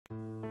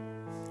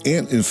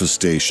Ant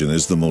infestation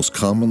is the most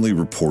commonly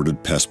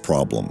reported pest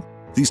problem.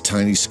 These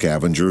tiny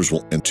scavengers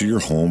will enter your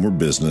home or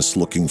business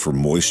looking for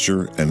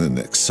moisture and an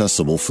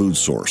accessible food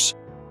source.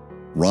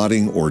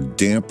 Rotting or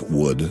damp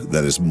wood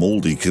that is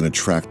moldy can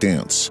attract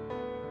ants.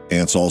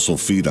 Ants also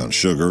feed on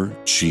sugar,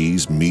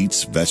 cheese,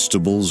 meats,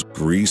 vegetables,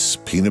 grease,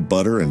 peanut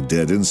butter, and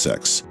dead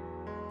insects.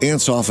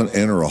 Ants often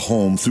enter a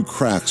home through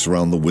cracks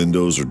around the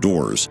windows or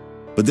doors,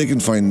 but they can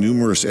find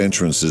numerous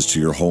entrances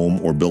to your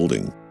home or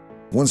building.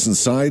 Once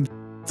inside,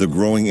 the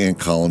growing ant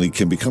colony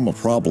can become a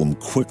problem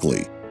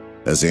quickly,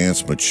 as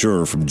ants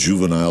mature from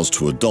juveniles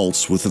to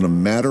adults within a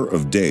matter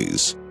of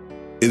days.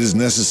 It is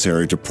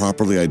necessary to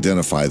properly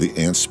identify the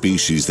ant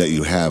species that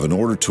you have in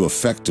order to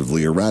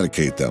effectively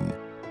eradicate them.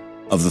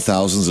 Of the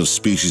thousands of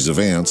species of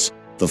ants,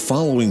 the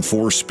following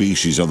 4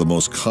 species are the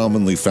most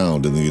commonly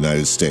found in the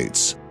United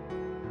States.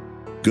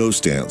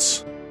 Ghost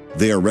ants.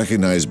 They are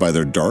recognized by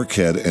their dark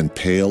head and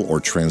pale or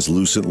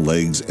translucent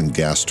legs and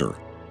gaster.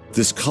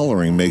 This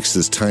coloring makes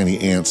this tiny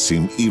ant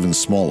seem even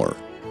smaller.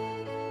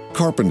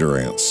 Carpenter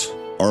ants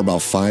are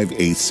about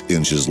 5/8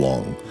 inches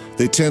long.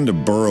 They tend to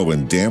burrow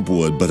in damp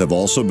wood but have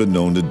also been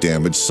known to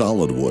damage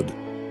solid wood.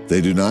 They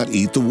do not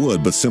eat the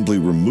wood but simply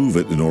remove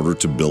it in order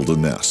to build a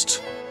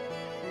nest.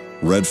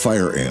 Red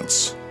fire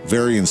ants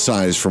vary in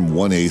size from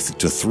 1/8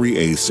 to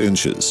 3/8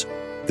 inches.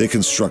 They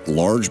construct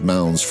large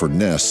mounds for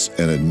nests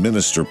and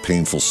administer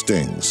painful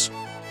stings.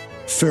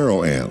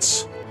 Pharoah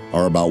ants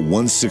are about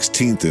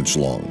 1/16 inch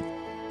long.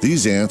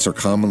 These ants are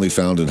commonly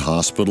found in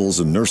hospitals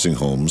and nursing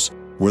homes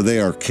where they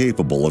are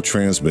capable of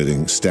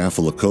transmitting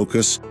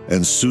Staphylococcus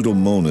and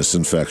Pseudomonas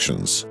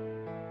infections.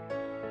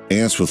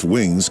 Ants with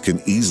wings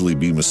can easily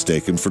be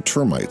mistaken for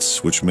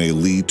termites, which may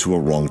lead to a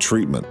wrong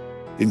treatment.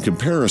 In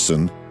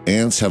comparison,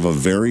 ants have a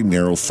very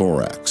narrow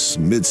thorax,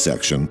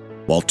 midsection,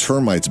 while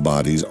termites'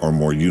 bodies are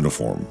more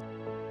uniform.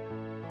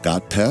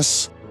 Got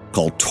pests?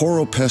 Call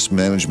Toro Pest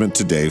Management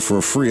today for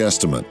a free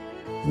estimate,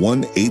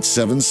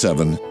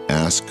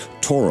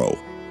 1-877-ASK-TORO,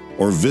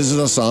 or visit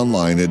us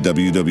online at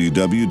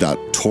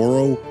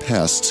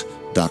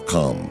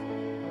www.toropest.com.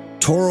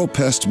 Toro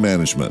Pest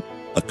Management,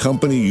 a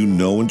company you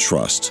know and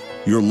trust,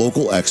 your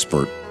local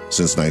expert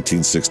since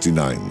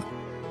 1969.